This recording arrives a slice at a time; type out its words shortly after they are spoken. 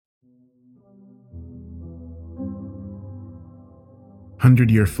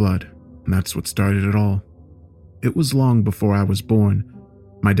100-year flood. That's what started it all. It was long before I was born.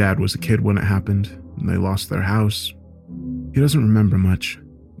 My dad was a kid when it happened. They lost their house. He doesn't remember much.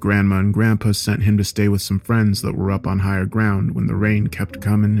 Grandma and Grandpa sent him to stay with some friends that were up on higher ground when the rain kept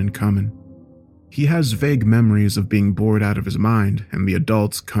coming and coming. He has vague memories of being bored out of his mind and the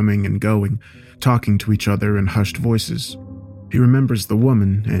adults coming and going, talking to each other in hushed voices. He remembers the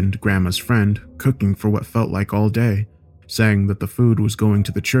woman and Grandma's friend cooking for what felt like all day, saying that the food was going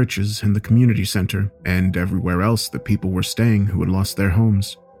to the churches and the community center and everywhere else that people were staying who had lost their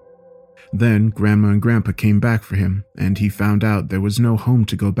homes. Then Grandma and Grandpa came back for him, and he found out there was no home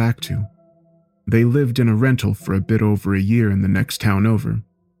to go back to. They lived in a rental for a bit over a year in the next town over.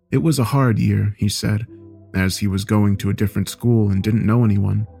 It was a hard year, he said, as he was going to a different school and didn't know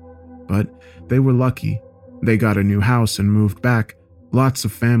anyone. But they were lucky. They got a new house and moved back. Lots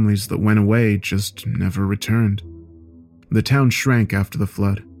of families that went away just never returned. The town shrank after the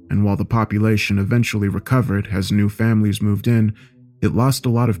flood, and while the population eventually recovered as new families moved in, it lost a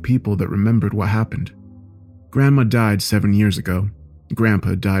lot of people that remembered what happened. Grandma died 7 years ago.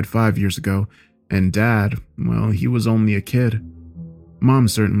 Grandpa died 5 years ago. And Dad, well, he was only a kid. Mom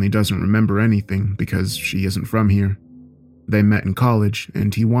certainly doesn't remember anything because she isn't from here. They met in college,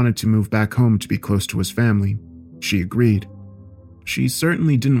 and he wanted to move back home to be close to his family. She agreed. She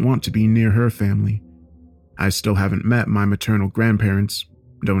certainly didn't want to be near her family. I still haven't met my maternal grandparents.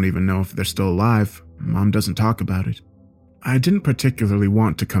 Don't even know if they're still alive. Mom doesn't talk about it. I didn't particularly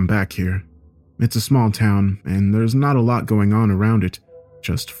want to come back here. It's a small town, and there's not a lot going on around it,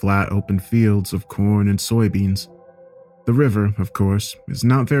 just flat open fields of corn and soybeans. The river, of course, is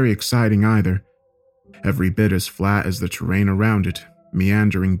not very exciting either. Every bit as flat as the terrain around it,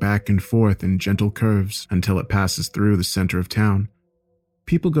 meandering back and forth in gentle curves until it passes through the center of town.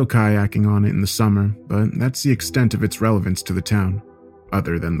 People go kayaking on it in the summer, but that's the extent of its relevance to the town,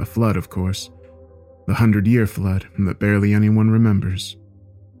 other than the flood, of course. The 100-year flood that barely anyone remembers.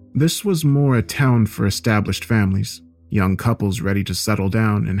 This was more a town for established families, young couples ready to settle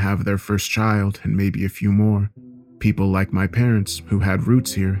down and have their first child and maybe a few more. People like my parents who had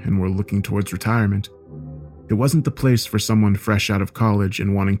roots here and were looking towards retirement. It wasn't the place for someone fresh out of college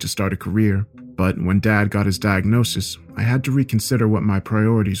and wanting to start a career, but when Dad got his diagnosis, I had to reconsider what my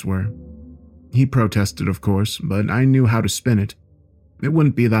priorities were. He protested, of course, but I knew how to spin it. It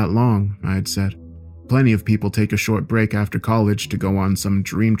wouldn't be that long, I had said. Plenty of people take a short break after college to go on some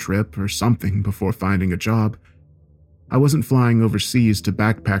dream trip or something before finding a job. I wasn't flying overseas to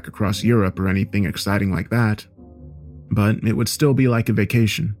backpack across Europe or anything exciting like that. But it would still be like a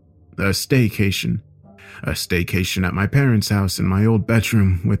vacation. A staycation. A staycation at my parents' house in my old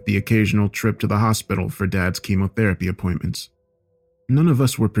bedroom with the occasional trip to the hospital for Dad's chemotherapy appointments. None of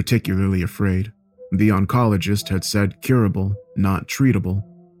us were particularly afraid. The oncologist had said curable, not treatable.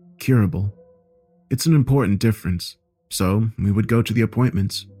 Curable. It's an important difference. So we would go to the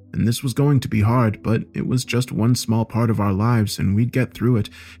appointments, and this was going to be hard, but it was just one small part of our lives and we'd get through it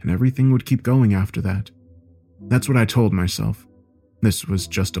and everything would keep going after that. That's what I told myself. This was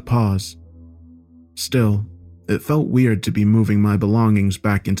just a pause. Still, it felt weird to be moving my belongings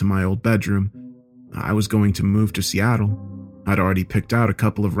back into my old bedroom. I was going to move to Seattle. I'd already picked out a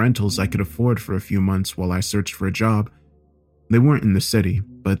couple of rentals I could afford for a few months while I searched for a job. They weren't in the city,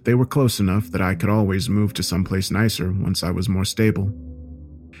 but they were close enough that I could always move to someplace nicer once I was more stable.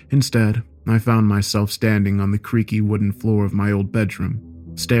 Instead, I found myself standing on the creaky wooden floor of my old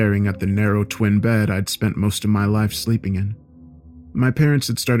bedroom, staring at the narrow twin bed I'd spent most of my life sleeping in. My parents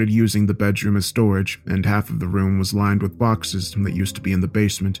had started using the bedroom as storage, and half of the room was lined with boxes that used to be in the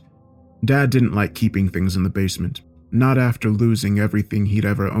basement. Dad didn't like keeping things in the basement, not after losing everything he'd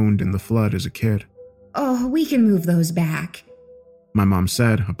ever owned in the flood as a kid. Oh, we can move those back, my mom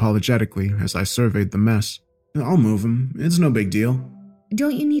said apologetically as I surveyed the mess. I'll move them. It's no big deal.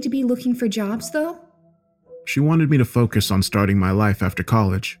 Don't you need to be looking for jobs, though? She wanted me to focus on starting my life after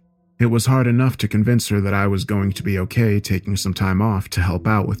college. It was hard enough to convince her that I was going to be okay taking some time off to help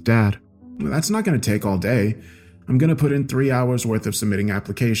out with Dad. That's not going to take all day. I'm going to put in 3 hours worth of submitting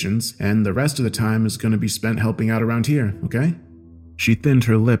applications, and the rest of the time is going to be spent helping out around here, okay? She thinned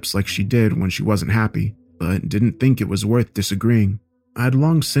her lips like she did when she wasn't happy, but didn't think it was worth disagreeing. I'd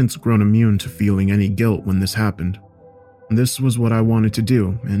long since grown immune to feeling any guilt when this happened. This was what I wanted to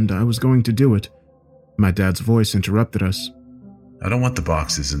do, and I was going to do it. My dad's voice interrupted us. I don't want the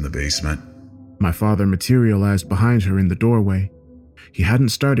boxes in the basement. My father materialized behind her in the doorway. He hadn't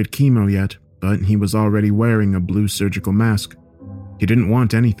started chemo yet, but he was already wearing a blue surgical mask. He didn't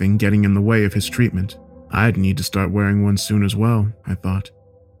want anything getting in the way of his treatment. I'd need to start wearing one soon as well, I thought.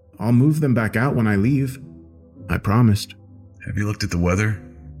 I'll move them back out when I leave, I promised. Have you looked at the weather?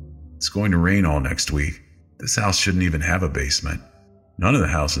 It's going to rain all next week. This house shouldn't even have a basement. None of the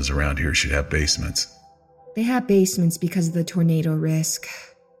houses around here should have basements. They have basements because of the tornado risk.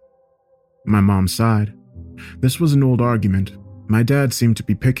 My mom sighed. This was an old argument. My dad seemed to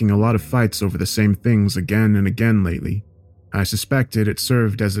be picking a lot of fights over the same things again and again lately. I suspected it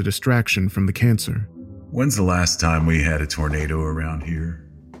served as a distraction from the cancer. When's the last time we had a tornado around here?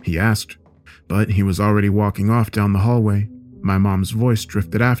 He asked, but he was already walking off down the hallway. My mom's voice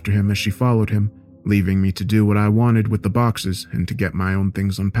drifted after him as she followed him, leaving me to do what I wanted with the boxes and to get my own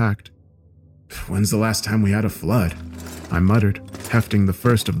things unpacked. When's the last time we had a flood? I muttered, hefting the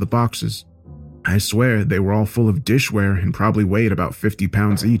first of the boxes. I swear they were all full of dishware and probably weighed about 50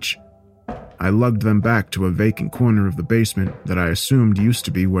 pounds each. I lugged them back to a vacant corner of the basement that I assumed used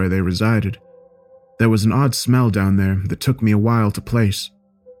to be where they resided. There was an odd smell down there that took me a while to place.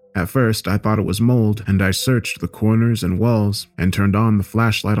 At first, I thought it was mold, and I searched the corners and walls and turned on the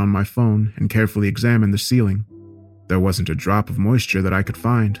flashlight on my phone and carefully examined the ceiling. There wasn't a drop of moisture that I could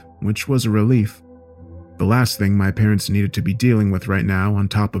find, which was a relief. The last thing my parents needed to be dealing with right now on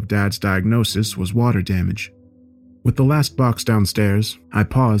top of Dad's diagnosis was water damage. With the last box downstairs, I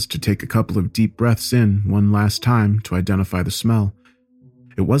paused to take a couple of deep breaths in one last time to identify the smell.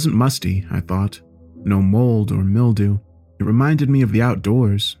 It wasn't musty, I thought. No mold or mildew. It reminded me of the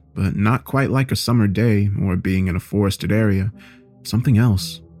outdoors, but not quite like a summer day or being in a forested area. Something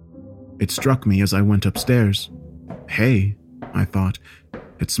else. It struck me as I went upstairs. Hay, I thought.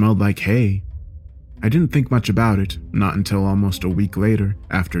 It smelled like hay. I didn't think much about it, not until almost a week later,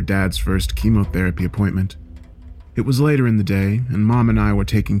 after Dad's first chemotherapy appointment. It was later in the day, and Mom and I were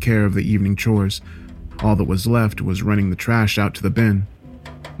taking care of the evening chores. All that was left was running the trash out to the bin.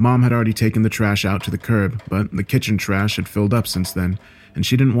 Mom had already taken the trash out to the curb, but the kitchen trash had filled up since then, and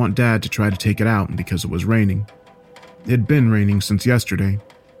she didn't want Dad to try to take it out because it was raining. It'd been raining since yesterday,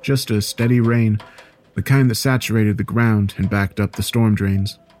 just a steady rain, the kind that saturated the ground and backed up the storm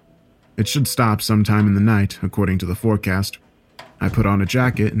drains. It should stop sometime in the night, according to the forecast. I put on a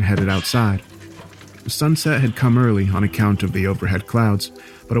jacket and headed outside. The sunset had come early on account of the overhead clouds,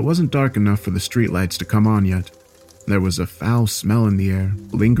 but it wasn't dark enough for the streetlights to come on yet. There was a foul smell in the air,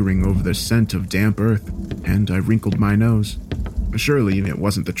 lingering over the scent of damp earth, and I wrinkled my nose. Surely it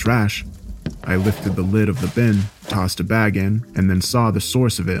wasn't the trash. I lifted the lid of the bin, tossed a bag in, and then saw the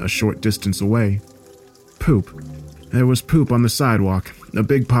source of it a short distance away. Poop. There was poop on the sidewalk, a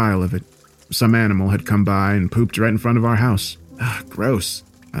big pile of it. Some animal had come by and pooped right in front of our house. Gross,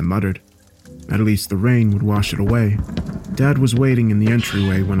 I muttered. At least the rain would wash it away. Dad was waiting in the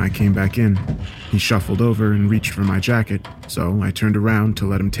entryway when I came back in. He shuffled over and reached for my jacket, so I turned around to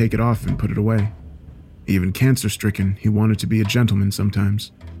let him take it off and put it away. Even cancer-stricken, he wanted to be a gentleman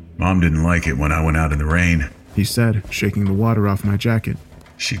sometimes. Mom didn't like it when I went out in the rain, he said, shaking the water off my jacket.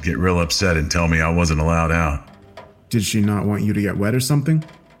 She'd get real upset and tell me I wasn't allowed out. Did she not want you to get wet or something?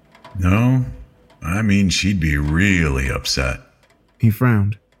 No, I mean she'd be really upset. He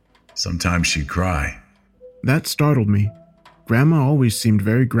frowned. Sometimes she'd cry. That startled me. Grandma always seemed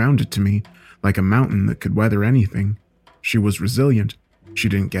very grounded to me, like a mountain that could weather anything. She was resilient. She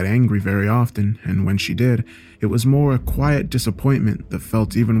didn't get angry very often, and when she did, it was more a quiet disappointment that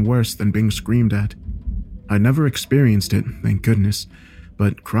felt even worse than being screamed at. I never experienced it, thank goodness,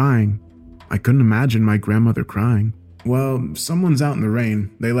 but crying, I couldn't imagine my grandmother crying. Well, someone's out in the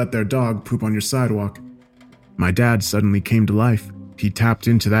rain. They let their dog poop on your sidewalk. My dad suddenly came to life. He tapped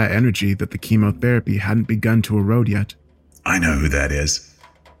into that energy that the chemotherapy hadn't begun to erode yet. I know who that is.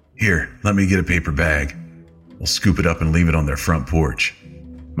 Here, let me get a paper bag. We'll scoop it up and leave it on their front porch.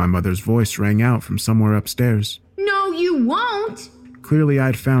 My mother's voice rang out from somewhere upstairs. No, you won't! Clearly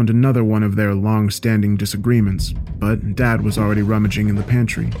I'd found another one of their long-standing disagreements, but Dad was already rummaging in the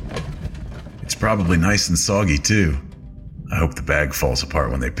pantry. It's probably nice and soggy, too. I hope the bag falls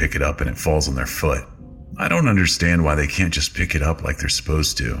apart when they pick it up and it falls on their foot. I don't understand why they can't just pick it up like they're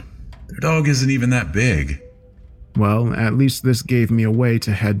supposed to. Their dog isn't even that big. Well, at least this gave me a way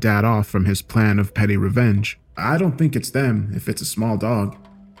to head Dad off from his plan of petty revenge. I don't think it's them if it's a small dog.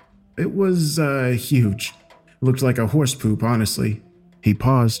 It was, huge. Looked like a horse poop, honestly. He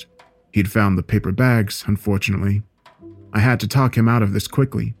paused. He'd found the paper bags, unfortunately. I had to talk him out of this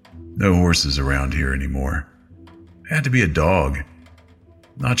quickly. No horses around here anymore. Had to be a dog.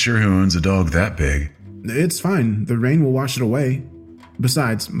 Not sure who owns a dog that big. It's fine. The rain will wash it away.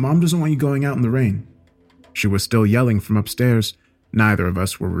 Besides, Mom doesn't want you going out in the rain. She was still yelling from upstairs. Neither of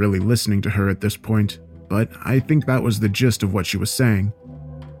us were really listening to her at this point, but I think that was the gist of what she was saying.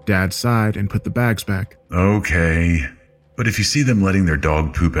 Dad sighed and put the bags back. Okay, but if you see them letting their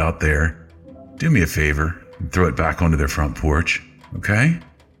dog poop out there, do me a favor, and throw it back onto their front porch, okay?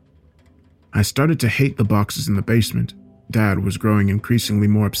 I started to hate the boxes in the basement. Dad was growing increasingly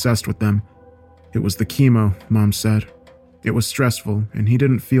more obsessed with them. It was the chemo, Mom said. It was stressful, and he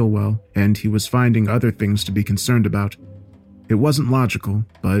didn't feel well, and he was finding other things to be concerned about. It wasn't logical,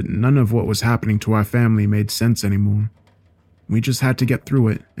 but none of what was happening to our family made sense anymore. We just had to get through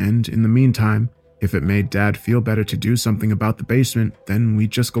it, and in the meantime, if it made Dad feel better to do something about the basement, then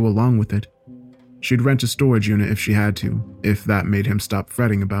we'd just go along with it. She'd rent a storage unit if she had to, if that made him stop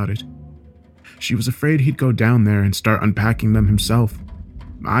fretting about it. She was afraid he'd go down there and start unpacking them himself.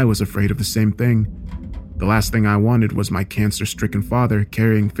 I was afraid of the same thing. The last thing I wanted was my cancer-stricken father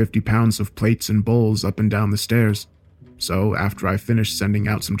carrying 50 pounds of plates and bowls up and down the stairs. So after I finished sending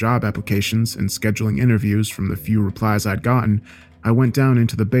out some job applications and scheduling interviews from the few replies I'd gotten, I went down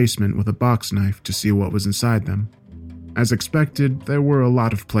into the basement with a box knife to see what was inside them. As expected, there were a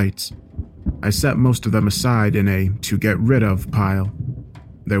lot of plates. I set most of them aside in a to get rid of pile.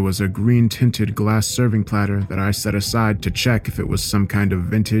 There was a green-tinted glass serving platter that I set aside to check if it was some kind of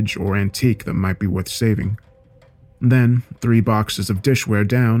vintage or antique that might be worth saving. Then, 3 boxes of dishware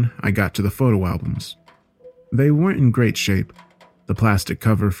down, I got to the photo albums. They weren't in great shape. The plastic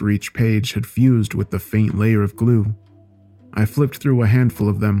cover for each page had fused with the faint layer of glue. I flipped through a handful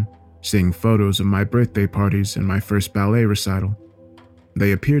of them, seeing photos of my birthday parties and my first ballet recital.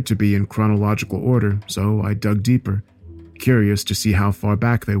 They appeared to be in chronological order, so I dug deeper, curious to see how far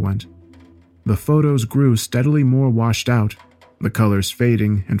back they went. The photos grew steadily more washed out, the colors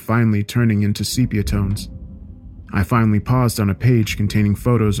fading and finally turning into sepia tones. I finally paused on a page containing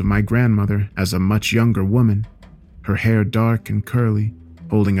photos of my grandmother as a much younger woman, her hair dark and curly,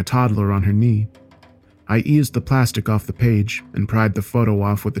 holding a toddler on her knee. I eased the plastic off the page and pried the photo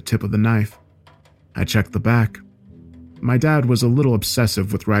off with the tip of the knife. I checked the back. My dad was a little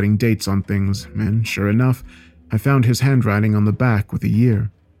obsessive with writing dates on things, and sure enough, I found his handwriting on the back with a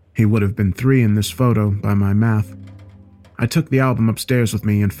year. He would have been 3 in this photo by my math. I took the album upstairs with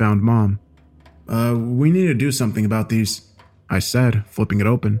me and found Mom. We need to do something about these, I said, flipping it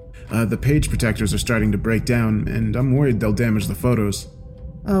open. The page protectors are starting to break down, and I'm worried they'll damage the photos.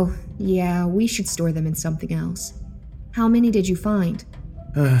 Oh, yeah, we should store them in something else. How many did you find?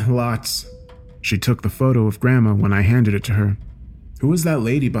 Lots. She took the photo of Grandma when I handed it to her. Who was that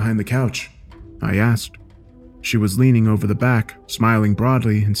lady behind the couch? I asked. She was leaning over the back, smiling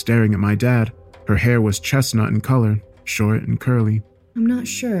broadly and staring at my dad. Her hair was chestnut in color, short and curly. I'm not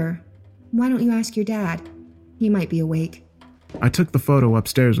sure. Why don't you ask your dad? He might be awake. I took the photo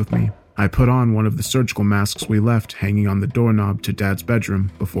upstairs with me. I put on one of the surgical masks we left hanging on the doorknob to Dad's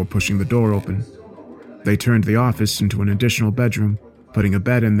bedroom before pushing the door open. They turned the office into an additional bedroom, putting a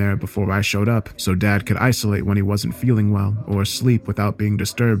bed in there before I showed up so Dad could isolate when he wasn't feeling well or sleep without being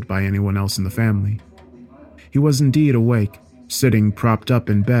disturbed by anyone else in the family. He was indeed awake, sitting propped up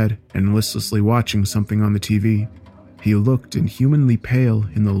in bed and listlessly watching something on the TV. He looked inhumanly pale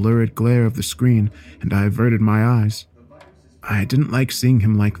in the lurid glare of the screen, and I averted my eyes. I didn't like seeing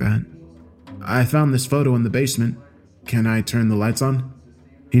him like that. I found this photo in the basement. Can I turn the lights on?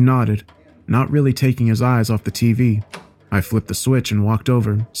 He nodded, not really taking his eyes off the TV. I flipped the switch and walked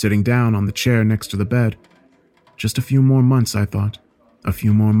over, sitting down on the chair next to the bed. Just a few more months, I thought. A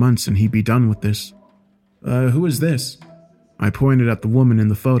few more months and he'd be done with this. Who is this? I pointed at the woman in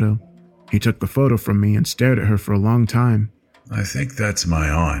the photo. He took the photo from me and stared at her for a long time. I think that's my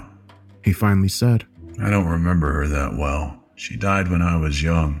aunt, he finally said. I don't remember her that well. She died when I was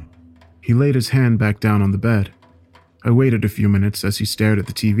young. He laid his hand back down on the bed. I waited a few minutes as he stared at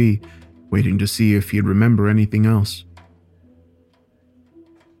the TV, waiting to see if he'd remember anything else.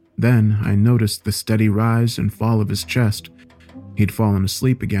 Then I noticed the steady rise and fall of his chest. He'd fallen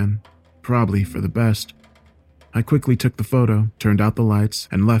asleep again, probably for the best. I quickly took the photo, turned out the lights,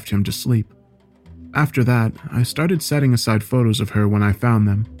 and left him to sleep. After that, I started setting aside photos of her when I found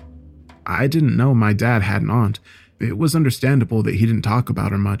them. I didn't know my dad had an aunt. It was understandable that he didn't talk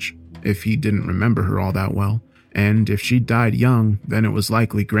about her much, if he didn't remember her all that well, and if she died young, then it was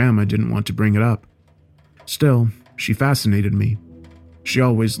likely Grandma didn't want to bring it up. Still, she fascinated me. She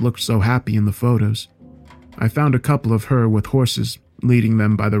always looked so happy in the photos. I found a couple of her with horses, leading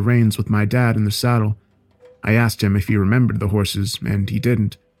them by the reins with my dad in the saddle. I asked him if he remembered the horses, and he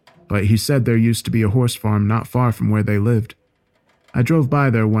didn't, but he said there used to be a horse farm not far from where they lived. I drove by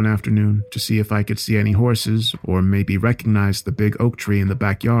there one afternoon to see if I could see any horses or maybe recognize the big oak tree in the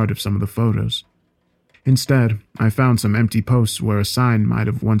backyard of some of the photos. Instead, I found some empty posts where a sign might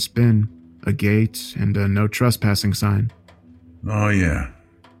have once been, a gate and a no trespassing sign. Oh yeah,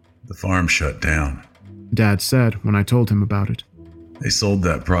 the farm shut down, Dad said when I told him about it. They sold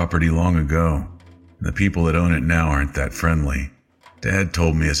that property long ago. The people that own it now aren't that friendly. Dad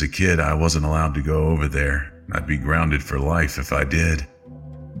told me as a kid I wasn't allowed to go over there. I'd be grounded for life if I did.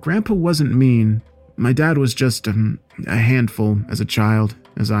 Grandpa wasn't mean. My dad was just a handful as a child,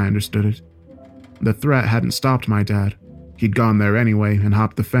 as I understood it. The threat hadn't stopped my dad. He'd gone there anyway and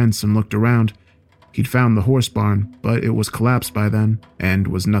hopped the fence and looked around. He'd found the horse barn, but it was collapsed by then and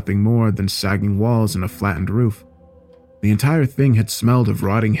was nothing more than sagging walls and a flattened roof. The entire thing had smelled of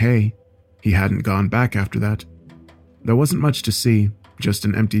rotting hay. He hadn't gone back after that. There wasn't much to see, just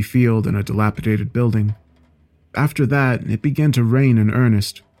an empty field and a dilapidated building. After that, it began to rain in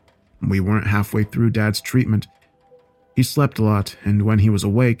earnest. We weren't halfway through Dad's treatment. He slept a lot, and when he was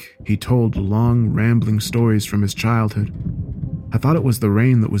awake, he told long, rambling stories from his childhood. I thought it was the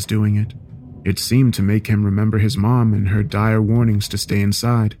rain that was doing it. It seemed to make him remember his mom and her dire warnings to stay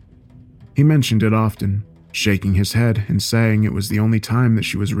inside. He mentioned it often, shaking his head and saying it was the only time that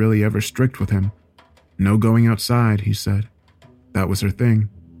she was really ever strict with him. No going outside, he said. That was her thing.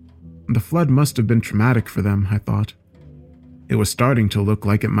 The flood must have been traumatic for them, I thought. It was starting to look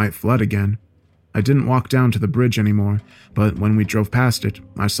like it might flood again. I didn't walk down to the bridge anymore, but when we drove past it,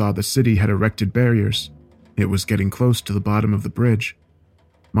 I saw the city had erected barriers. It was getting close to the bottom of the bridge.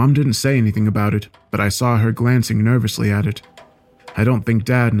 Mom didn't say anything about it, but I saw her glancing nervously at it. I don't think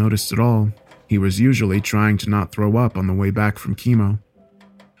Dad noticed at all. He was usually trying to not throw up on the way back from chemo.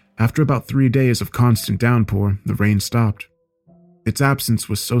 After about 3 days of constant downpour, the rain stopped. Its absence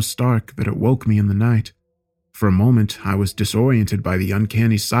was so stark that it woke me in the night. For a moment, I was disoriented by the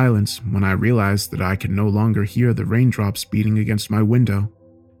uncanny silence when I realized that I could no longer hear the raindrops beating against my window.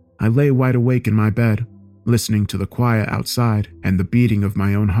 I lay wide awake in my bed, listening to the quiet outside and the beating of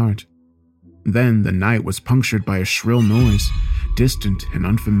my own heart. Then the night was punctured by a shrill noise, distant and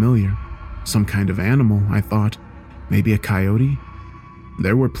unfamiliar. Some kind of animal, I thought. Maybe a coyote?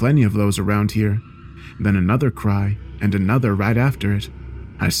 There were plenty of those around here. Then another cry, and another right after it.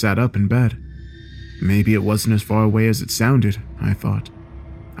 I sat up in bed. Maybe it wasn't as far away as it sounded, I thought.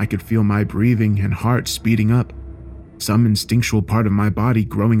 I could feel my breathing and heart speeding up, some instinctual part of my body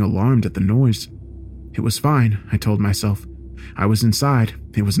growing alarmed at the noise. It was fine, I told myself. I was inside.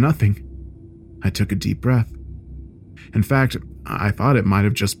 It was nothing. I took a deep breath. In fact, I thought it might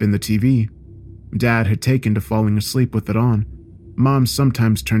have just been the TV. Dad had taken to falling asleep with it on. Mom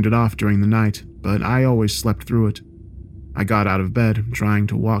sometimes turned it off during the night, but I always slept through it. I got out of bed, trying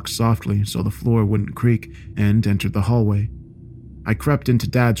to walk softly so the floor wouldn't creak, and entered the hallway. I crept into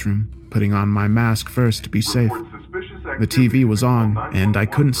Dad's room, putting on my mask first to be safe. The TV was on, and I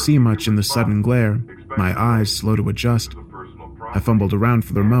couldn't see much in the sudden glare, my eyes slow to adjust. I fumbled around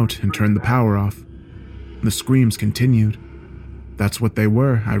for the remote and turned the power off. The screams continued. That's what they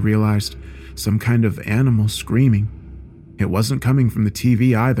were, I realized, some kind of animal screaming. It wasn't coming from the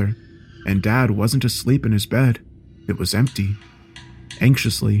TV either, and Dad wasn't asleep in his bed. It was empty.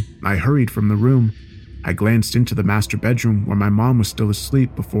 Anxiously, I hurried from the room. I glanced into the master bedroom where my mom was still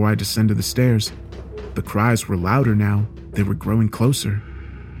asleep before I descended the stairs. The cries were louder now. They were growing closer.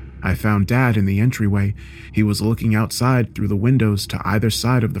 I found Dad in the entryway. He was looking outside through the windows to either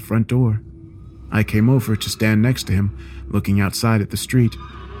side of the front door. I came over to stand next to him, looking outside at the street.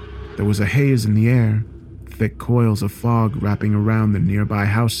 There was a haze in the air, thick coils of fog wrapping around the nearby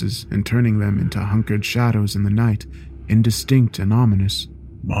houses and turning them into hunkered shadows in the night, indistinct and ominous.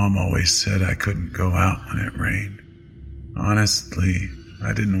 Mom always said I couldn't go out when it rained. Honestly,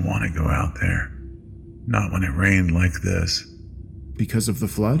 I didn't want to go out there. Not when it rained like this. Because of the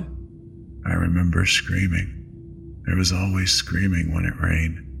flood? I remember screaming. There was always screaming when it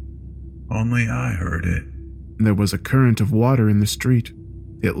rained. Only I heard it. There was a current of water in the street.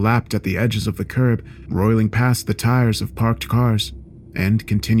 It lapped at the edges of the curb, roiling past the tires of parked cars, and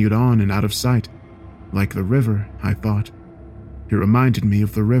continued on and out of sight. Like the river, I thought. It reminded me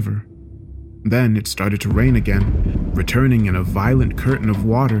of the river. Then it started to rain again, returning in a violent curtain of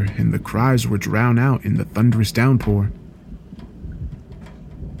water, and the cries were drowned out in the thunderous downpour.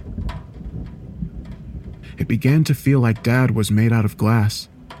 It began to feel like Dad was made out of glass.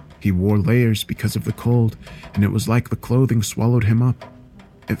 He wore layers because of the cold, and it was like the clothing swallowed him up.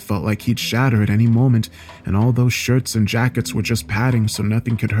 It felt like he'd shatter at any moment, and all those shirts and jackets were just padding so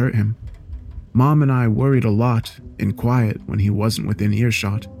nothing could hurt him. Mom and I worried a lot, in quiet, when he wasn't within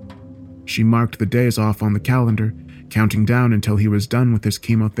earshot. She marked the days off on the calendar, counting down until he was done with his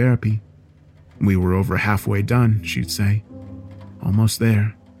chemotherapy. We were over halfway done, she'd say. Almost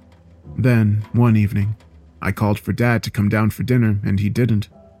there. Then, one evening, I called for Dad to come down for dinner, and he didn't.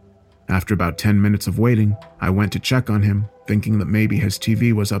 After about 10 minutes of waiting, I went to check on him, thinking that maybe his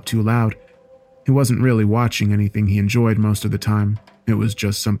TV was up too loud. He wasn't really watching anything he enjoyed most of the time. It was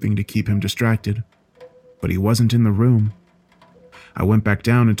just something to keep him distracted. but he wasn't in the room. I went back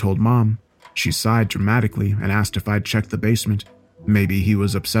down and told Mom. She sighed dramatically and asked if I'd checked the basement. Maybe he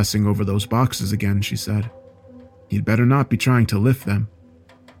was obsessing over those boxes again, she said. He'd better not be trying to lift them.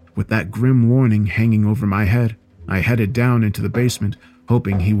 With that grim warning hanging over my head, I headed down into the basement,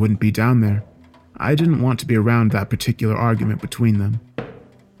 hoping he wouldn't be down there. I didn't want to be around that particular argument between them.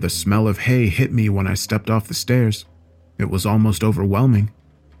 The smell of hay hit me when I stepped off the stairs. It was almost overwhelming.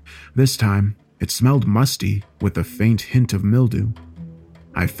 This time, it smelled musty with a faint hint of mildew.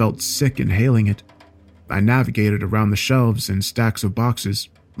 I felt sick inhaling it. I navigated around the shelves and stacks of boxes,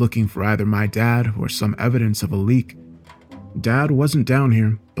 looking for either my dad or some evidence of a leak. Dad wasn't down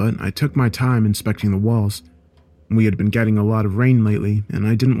here, but I took my time inspecting the walls. We had been getting a lot of rain lately, and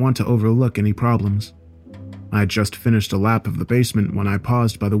I didn't want to overlook any problems. I had just finished a lap of the basement when I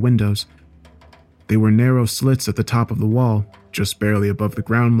paused by the windows. They were narrow slits at the top of the wall, just barely above the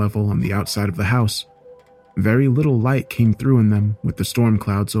ground level on the outside of the house. Very little light came through in them with the storm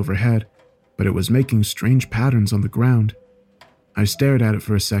clouds overhead, but it was making strange patterns on the ground. I stared at it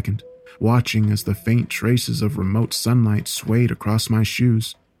for a second, watching as the faint traces of remote sunlight swayed across my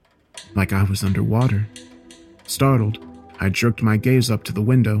shoes, like I was underwater. Startled, I jerked my gaze up to the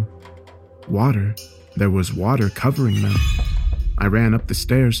window. Water. There was water covering them. I ran up the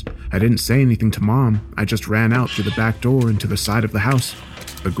stairs. I didn't say anything to Mom. I just ran out through the back door into the side of the house.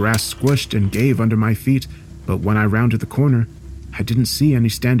 The grass squished and gave under my feet, but when I rounded the corner, I didn't see any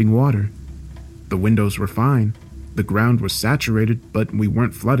standing water. The windows were fine. The ground was saturated, but we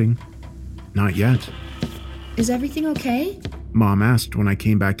weren't flooding. Not yet. Is everything okay? Mom asked when I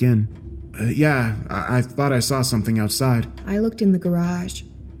came back in. Yeah, I thought I saw something outside. I looked in the garage.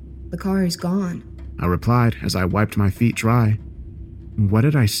 The car is gone, I replied as I wiped my feet dry. What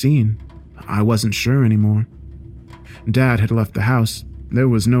had I seen? I wasn't sure anymore. Dad had left the house. There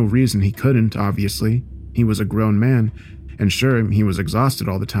was no reason he couldn't, obviously. He was a grown man, and sure, he was exhausted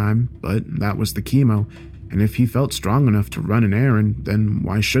all the time, but that was the chemo, and if he felt strong enough to run an errand, then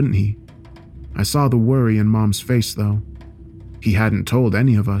why shouldn't he? I saw the worry in Mom's face, though. He hadn't told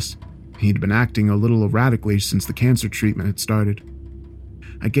any of us. He'd been acting a little erratically since the cancer treatment had started.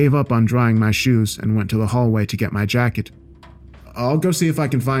 I gave up on drying my shoes and went to the hallway to get my jacket. I'll go see if I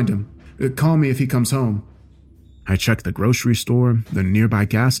can find him. Call me if he comes home. I checked the grocery store, the nearby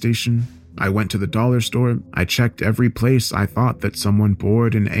gas station. I went to the dollar store. I checked every place I thought that someone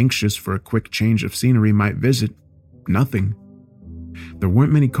bored and anxious for a quick change of scenery might visit. Nothing. There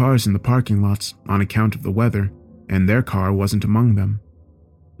weren't many cars in the parking lots on account of the weather, and their car wasn't among them.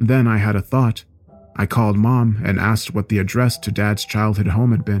 Then I had a thought. I called Mom and asked what the address to Dad's childhood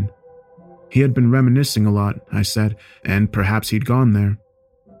home had been. He had been reminiscing a lot, I said, and perhaps he'd gone there.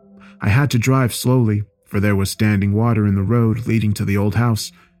 I had to drive slowly, for there was standing water in the road leading to the old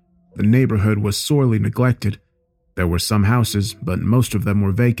house. The neighborhood was sorely neglected. There were some houses, but most of them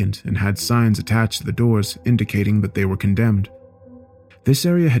were vacant and had signs attached to the doors indicating that they were condemned. This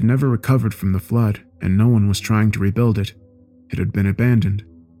area had never recovered from the flood, and no one was trying to rebuild it. It had been abandoned.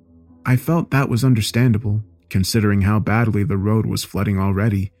 I felt that was understandable, considering how badly the road was flooding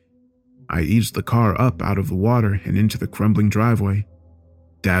already. I eased the car up out of the water and into the crumbling driveway.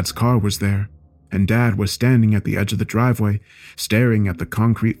 Dad's car was there, and Dad was standing at the edge of the driveway, staring at the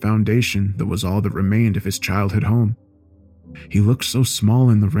concrete foundation that was all that remained of his childhood home. He looked so small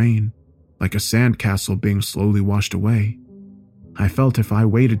in the rain, like a sandcastle being slowly washed away. I felt if I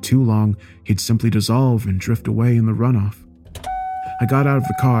waited too long, he'd simply dissolve and drift away in the runoff. I got out of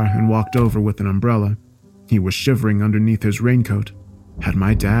the car and walked over with an umbrella. He was shivering underneath his raincoat. Had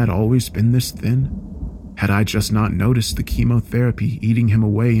my dad always been this thin? Had I just not noticed the chemotherapy eating him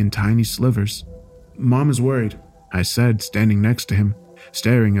away in tiny slivers? Mom is worried, I said, standing next to him,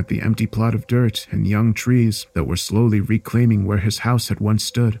 staring at the empty plot of dirt and young trees that were slowly reclaiming where his house had once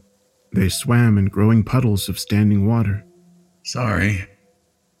stood. They swam in growing puddles of standing water. Sorry.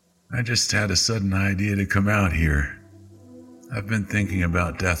 I just had a sudden idea to come out here. I've been thinking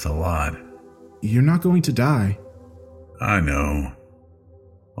about death a lot. You're not going to die. I know.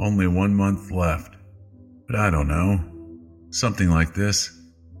 Only 1 month left. But I don't know. Something like this.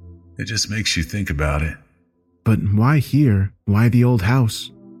 It just makes you think about it. But why here? Why the old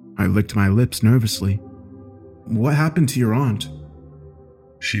house? I licked my lips nervously. What happened to your aunt?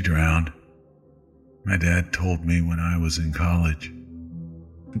 She drowned. My dad told me when I was in college.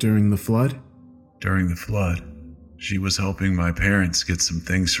 During the flood? During the flood. She was helping my parents get some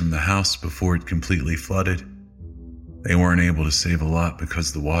things from the house before it completely flooded. They weren't able to save a lot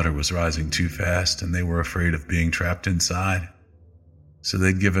because the water was rising too fast and they were afraid of being trapped inside. So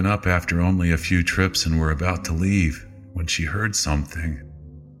they'd given up after only a few trips and were about to leave when she heard something.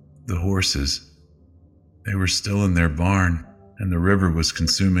 The horses. They were still in their barn, and the river was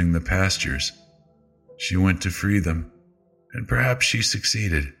consuming the pastures. She went to free them, and perhaps she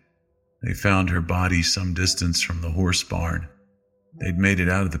succeeded. They found her body some distance from the horse barn. They'd made it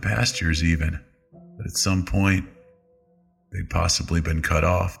out of the pastures even, but at some point, they'd possibly been cut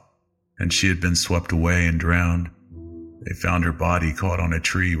off, and she had been swept away and drowned. They found her body caught on a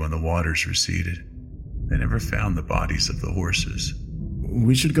tree when the waters receded. They never found the bodies of the horses.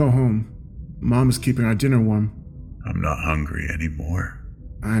 We should go home. Mom is keeping our dinner warm. I'm not hungry anymore.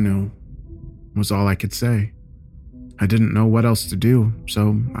 I know, was all I could say. I didn't know what else to do,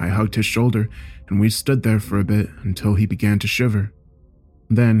 so I hugged his shoulder, and we stood there for a bit until he began to shiver.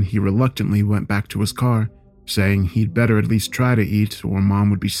 Then he reluctantly went back to his car, saying he'd better at least try to eat or Mom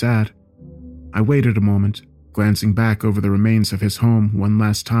would be sad. I waited a moment, glancing back over the remains of his home one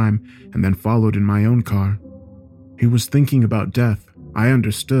last time, and then followed in my own car. He was thinking about death. I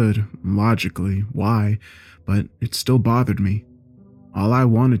understood, logically, why, but it still bothered me. All I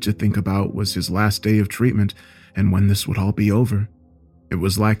wanted to think about was his last day of treatment and when this would all be over. It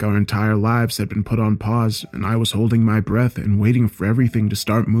was like our entire lives had been put on pause, and I was holding my breath and waiting for everything to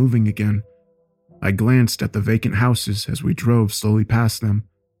start moving again. I glanced at the vacant houses as we drove slowly past them,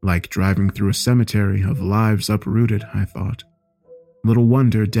 like driving through a cemetery of lives uprooted, I thought. Little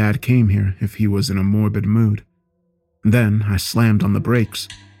wonder Dad came here if he was in a morbid mood. Then I slammed on the brakes.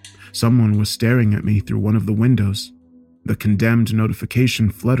 Someone was staring at me through one of the windows. The condemned notification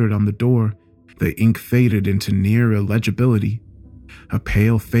fluttered on the door. The ink faded into near illegibility. A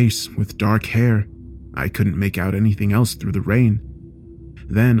pale face with dark hair. I couldn't make out anything else through the rain.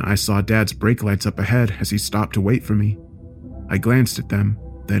 Then I saw Dad's brake lights up ahead as he stopped to wait for me. I glanced at them,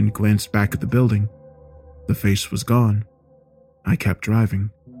 then glanced back at the building. The face was gone. I kept driving.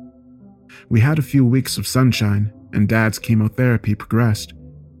 We had a few weeks of sunshine, and Dad's chemotherapy progressed.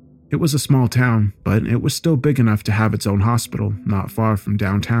 It was a small town, but it was still big enough to have its own hospital not far from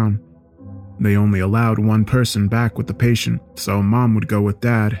downtown. They only allowed one person back with the patient, so Mom would go with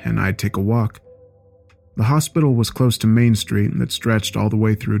Dad and I'd take a walk. The hospital was close to Main Street that stretched all the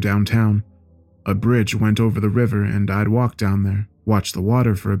way through downtown. A bridge went over the river and I'd walk down there, watch the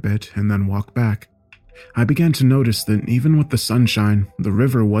water for a bit, and then walk back. I began to notice that even with the sunshine, the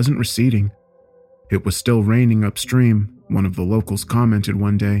river wasn't receding. It was still raining upstream, one of the locals commented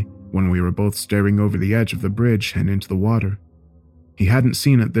one day when we were both staring over the edge of the bridge and into the water. He hadn't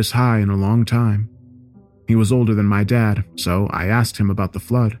seen it this high in a long time. He was older than my dad, so I asked him about the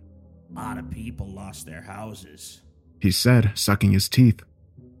flood. A lot of people lost their houses, He said, sucking his teeth.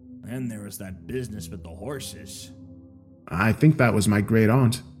 and there was that business with the horses. I think that was my great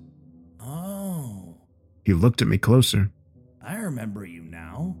aunt. Oh, He looked at me closer. I remember you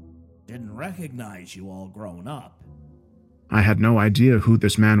now. Didn't recognize you all grown up. I had no idea who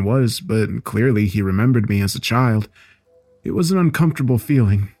this man was, but clearly he remembered me as a child. It was an uncomfortable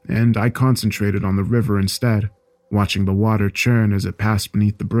feeling, and I concentrated on the river instead, watching the water churn as it passed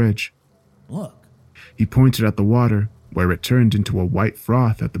beneath the bridge. Look, He pointed at the water, where it turned into a white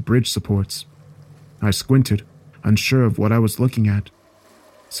froth at the bridge supports. I squinted, unsure of what I was looking at.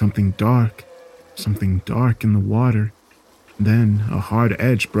 Something dark in the water. Then a hard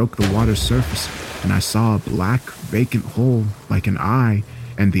edge broke the water's surface, and I saw a black, vacant hole like an eye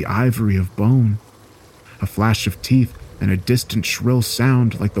and the ivory of bone. A flash of teeth and a distant shrill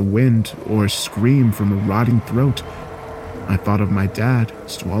sound like the wind or a scream from a rotting throat. I thought of my dad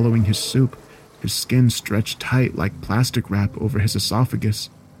swallowing his soup, his skin stretched tight like plastic wrap over his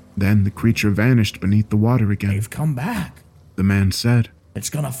esophagus. Then the creature vanished beneath the water again. they've come back. The man said. It's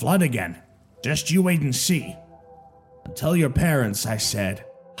gonna flood again. Just you wait and see. Tell your parents I said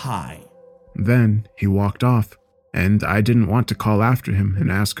hi. Then he walked off, and I didn't want to call after him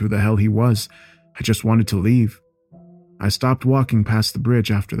and ask who the hell he was. I just wanted to leave. I stopped walking past the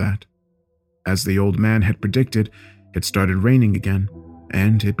bridge after that. As the old man had predicted, it started raining again,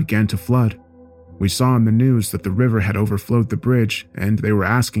 and it began to flood. We saw in the news that the river had overflowed the bridge, and they were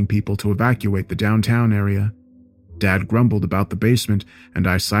asking people to evacuate the downtown area. Dad grumbled about the basement, and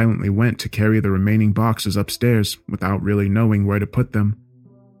I silently went to carry the remaining boxes upstairs without really knowing where to put them.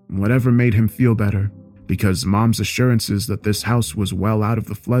 Whatever made him feel better, because Mom's assurances that this house was well out of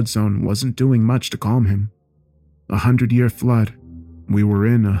the flood zone wasn't doing much to calm him. 100-year flood. We were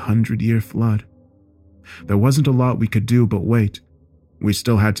in a 100-year flood. There wasn't a lot we could do but wait. We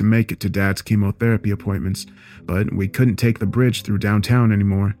still had to make it to Dad's chemotherapy appointments, but we couldn't take the bridge through downtown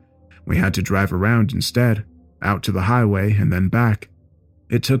anymore. We had to drive around instead, out to the highway and then back.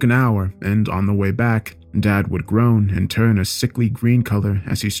 It took an hour, and on the way back, Dad would groan and turn a sickly green color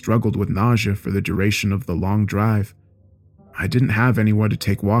as he struggled with nausea for the duration of the long drive. I didn't have anywhere to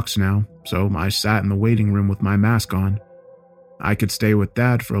take walks now, so I sat in the waiting room with my mask on. I could stay with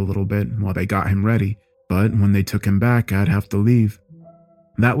Dad for a little bit while they got him ready, but when they took him back, I'd have to leave.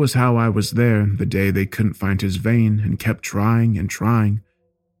 That was how I was there the day they couldn't find his vein and kept trying and trying.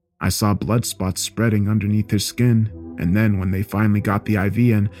 I saw blood spots spreading underneath his skin, and then when they finally got the IV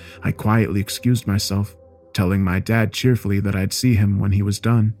in, I quietly excused myself, telling my dad cheerfully that I'd see him when he was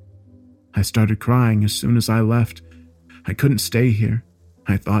done. I started crying as soon as I left. I couldn't stay here.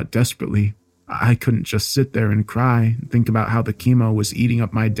 I thought desperately. I couldn't just sit there and cry and think about how the chemo was eating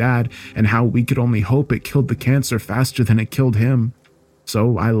up my dad and how we could only hope it killed the cancer faster than it killed him.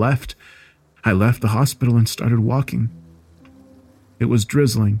 So I left. I left the hospital and started walking. It was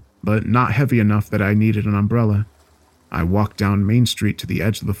drizzling, but not heavy enough that I needed an umbrella. I walked down Main Street to the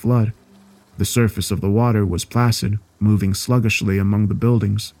edge of the flood. The surface of the water was placid, moving sluggishly among the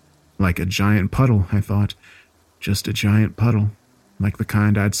buildings. Like a giant puddle, I thought. Just a giant puddle, like the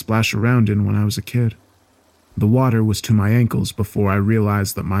kind I'd splash around in when I was a kid. The water was to my ankles before I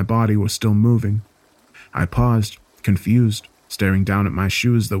realized that my body was still moving. I paused, confused, staring down at my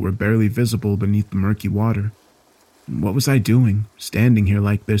shoes that were barely visible beneath the murky water. What was I doing, standing here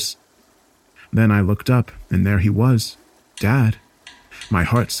like this? Then I looked up, and there he was, Dad. My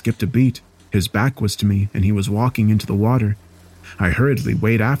heart skipped a beat. His back was to me, and he was walking into the water. I hurriedly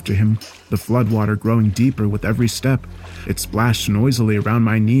wade after him, the floodwater growing deeper with every step. It splashed noisily around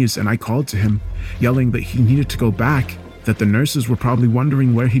my knees, and I called to him, yelling that he needed to go back, that the nurses were probably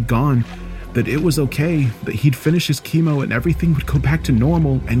wondering where he'd gone, that it was okay, that he'd finish his chemo and everything would go back to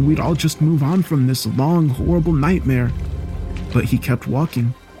normal, and we'd all just move on from this long, horrible nightmare. But he kept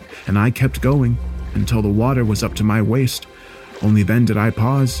walking, and I kept going, until the water was up to my waist. Only then did I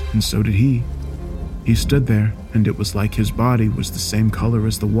pause, and so did he. He stood there, and it was like his body was the same color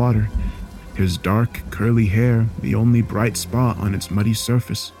as the water, his dark, curly hair the only bright spot on its muddy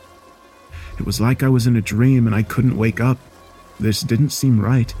surface. It was like I was in a dream and I couldn't wake up. This didn't seem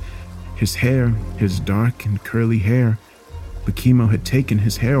right. His hair, his dark and curly hair. The chemo had taken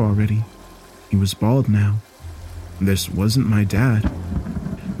his hair already. He was bald now. This wasn't my dad.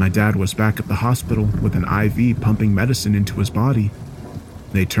 My dad was back at the hospital with an IV pumping medicine into his body.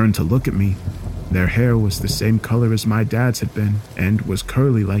 They turned to look at me. Their hair was the same color as my dad's had been and was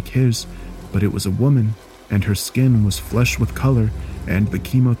curly like his, but it was a woman, and her skin was flush with color, and the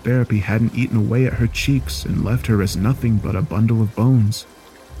chemotherapy hadn't eaten away at her cheeks and left her as nothing but a bundle of bones.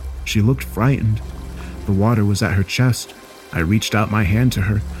 She looked frightened. The water was at her chest. I reached out my hand to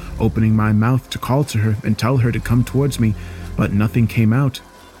her, opening my mouth to call to her and tell her to come towards me, but nothing came out.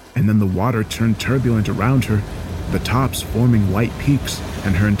 And then the water turned turbulent around her, the tops forming white peaks,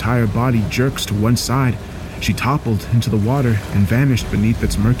 and her entire body jerks to one side. She toppled into the water and vanished beneath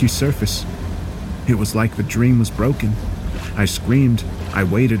its murky surface. It was like the dream was broken. I screamed. I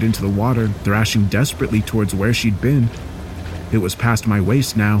waded into the water, thrashing desperately towards where she'd been. It was past my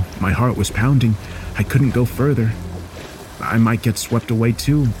waist now. My heart was pounding. I couldn't go further. I might get swept away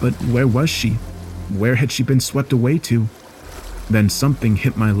too, but where was she? Where had she been swept away to? Then something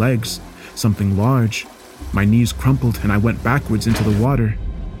hit my legs, something large. My knees crumpled and I went backwards into the water.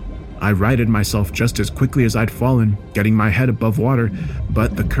 I righted myself just as quickly as I'd fallen, getting my head above water,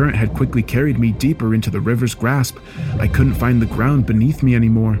 but the current had quickly carried me deeper into the river's grasp. I couldn't find the ground beneath me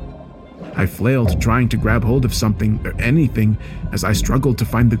anymore. I flailed, trying to grab hold of something, or anything, as I struggled to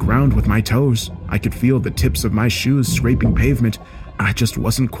find the ground with my toes. I could feel the tips of my shoes scraping pavement. I just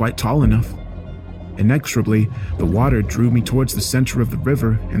wasn't quite tall enough. Inexorably, the water drew me towards the center of the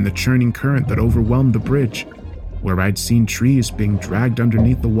river and the churning current that overwhelmed the bridge, where I'd seen trees being dragged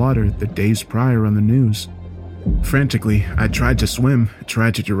underneath the water the days prior on the news. Frantically, I tried to swim,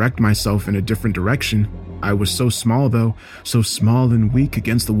 tried to direct myself in a different direction. I was so small though, so small and weak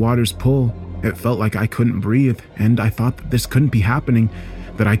against the water's pull. It felt like I couldn't breathe, and I thought that this couldn't be happening,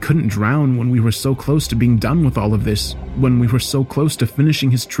 that I couldn't drown when we were so close to being done with all of this, when we were so close to finishing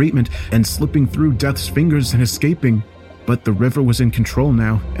his treatment and slipping through death's fingers and escaping. But the river was in control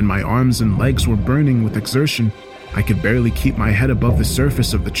now, and my arms and legs were burning with exertion. I could barely keep my head above the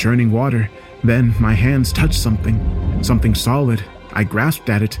surface of the churning water. Then my hands touched something solid. I grasped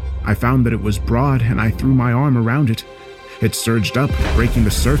at it. I found that it was broad, and I threw my arm around it. It surged up, breaking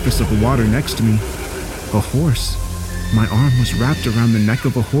the surface of the water next to me. A horse. My arm was wrapped around the neck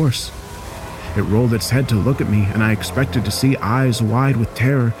of a horse. It rolled its head to look at me, and I expected to see eyes wide with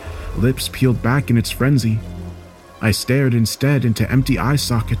terror, lips peeled back in its frenzy. I stared instead into empty eye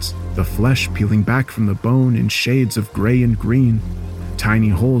sockets, the flesh peeling back from the bone in shades of gray and green. Tiny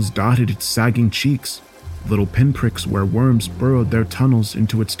holes dotted its sagging cheeks, little pinpricks where worms burrowed their tunnels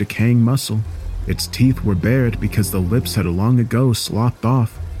into its decaying muscle. Its teeth were bared because the lips had long ago sloughed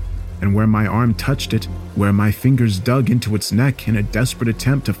off. and where my arm touched it, where my fingers dug into its neck in a desperate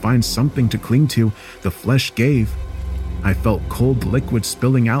attempt to find something to cling to, the flesh gave. I felt cold liquid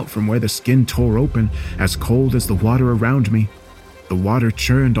spilling out from where the skin tore open, as cold as the water around me. The water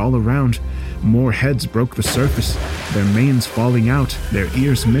churned all around. More heads broke the surface, their manes falling out, their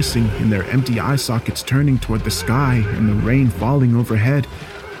ears missing, and their empty eye sockets turning toward the sky and the rain falling overhead.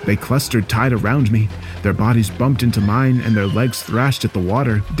 They clustered tight around me, their bodies bumped into mine and their legs thrashed at the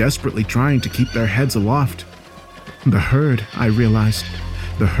water, desperately trying to keep their heads aloft. The herd, I realized.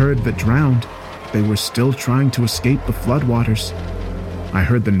 The herd that drowned. They were still trying to escape the floodwaters. I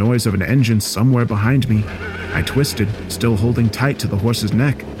heard the noise of an engine somewhere behind me. I twisted, still holding tight to the horse's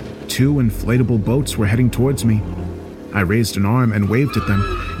neck. 2 inflatable boats were heading towards me. I raised an arm and waved at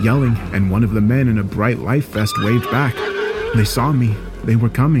them, yelling, and one of the men in a bright life vest waved back. They saw me. They were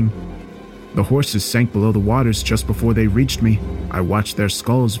coming. The horses sank below the waters just before they reached me. I watched their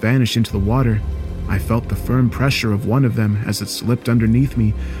skulls vanish into the water. I felt the firm pressure of one of them as it slipped underneath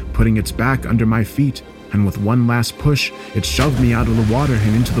me, putting its back under my feet, and with one last push, it shoved me out of the water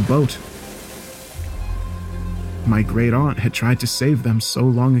and into the boat. My great aunt had tried to save them so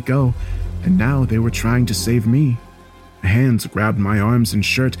long ago, and now they were trying to save me. Hands grabbed my arms and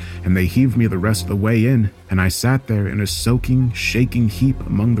shirt, and they heaved me the rest of the way in, and I sat there in a soaking, shaking heap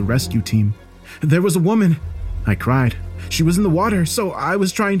among the rescue team. "There was a woman!" I cried. "She was in the water, so I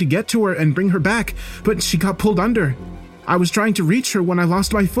was trying to get to her and bring her back, but she got pulled under. I was trying to reach her when I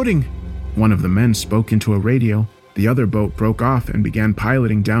lost my footing." One of the men spoke into a radio. The other boat broke off and began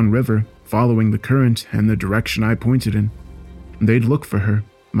piloting downriver, following the current and the direction I pointed in. They'd look for her,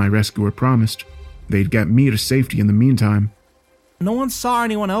 my rescuer promised. They'd get me to safety in the meantime. No one saw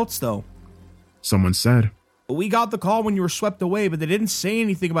anyone else, though. Someone said. We got the call when you were swept away, but they didn't say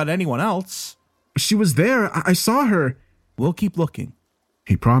anything about anyone else. She was there. I saw her. We'll keep looking.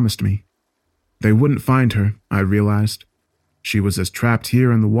 He promised me. They wouldn't find her, I realized. She was as trapped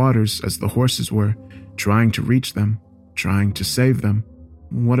here in the waters as the horses were, trying to reach them, trying to save them.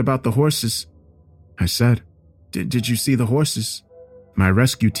 "What about the horses?" I said. Did you see the horses?" My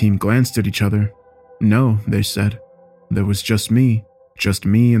rescue team glanced at each other. "No," they said. "There was just me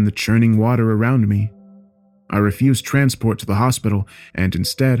and the churning water around me." I refused transport to the hospital, and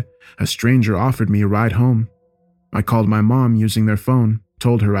instead, a stranger offered me a ride home. I called my mom using their phone,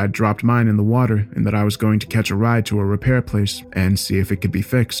 told her I'd dropped mine in the water and that I was going to catch a ride to a repair place and see if it could be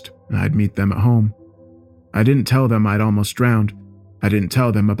fixed. I'd meet them at home. I didn't tell them I'd almost drowned. I didn't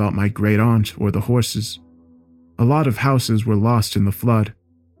tell them about my great aunt or the horses. A lot of houses were lost in the flood.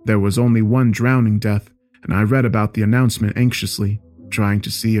 There was only one drowning death, and I read about the announcement anxiously, trying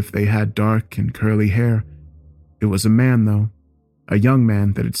to see if they had dark and curly hair. It was a man, though. A young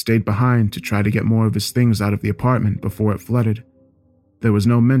man that had stayed behind to try to get more of his things out of the apartment before it flooded. There was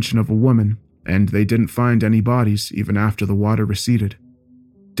no mention of a woman, and they didn't find any bodies even after the water receded.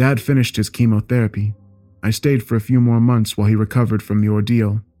 Dad finished his chemotherapy. I stayed for a few more months while he recovered from the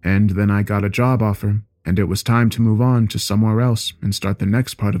ordeal, and then I got a job offer, and it was time to move on to somewhere else and start the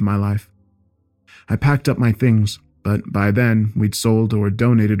next part of my life. I packed up my things, but by then we'd sold or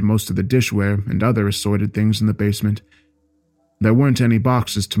donated most of the dishware and other assorted things in the basement. There weren't any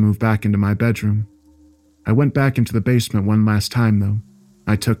boxes to move back into my bedroom. I went back into the basement one last time, though.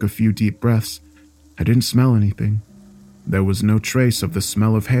 I took a few deep breaths. I didn't smell anything. There was no trace of the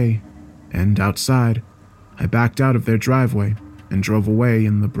smell of hay, and outside, I backed out of their driveway and drove away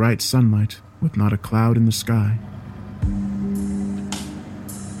in the bright sunlight with not a cloud in the sky.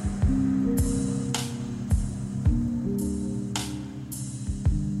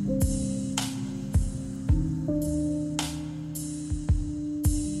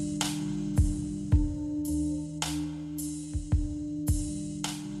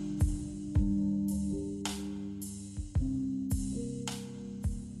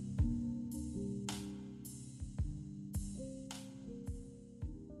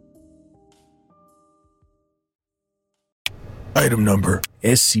 Item number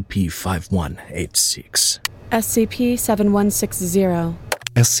SCP-5186. SCP-7160.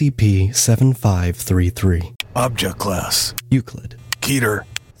 SCP-7533. Object Class Euclid. Keter.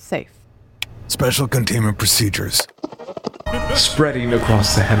 Safe. Special Containment Procedures. Spreading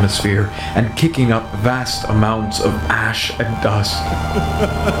across the hemisphere and kicking up vast amounts of ash and dust.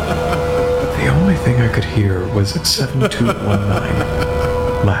 The only thing I could hear was at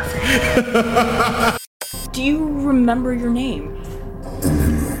 7219 laughing. Do you remember your name?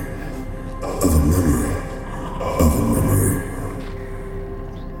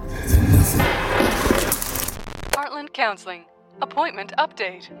 Heartland Counseling. Appointment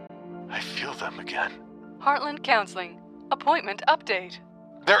update. I feel them again. Heartland Counseling. Appointment update.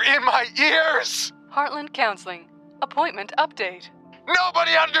 They're in my ears! Heartland Counseling. Appointment update.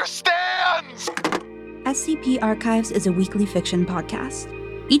 Nobody understands! SCP Archives is a weekly fiction podcast.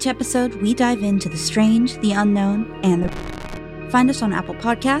 Each episode, we dive into the strange, the unknown, and the... Find us on Apple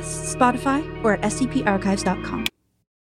Podcasts, Spotify, or at scparchives.com.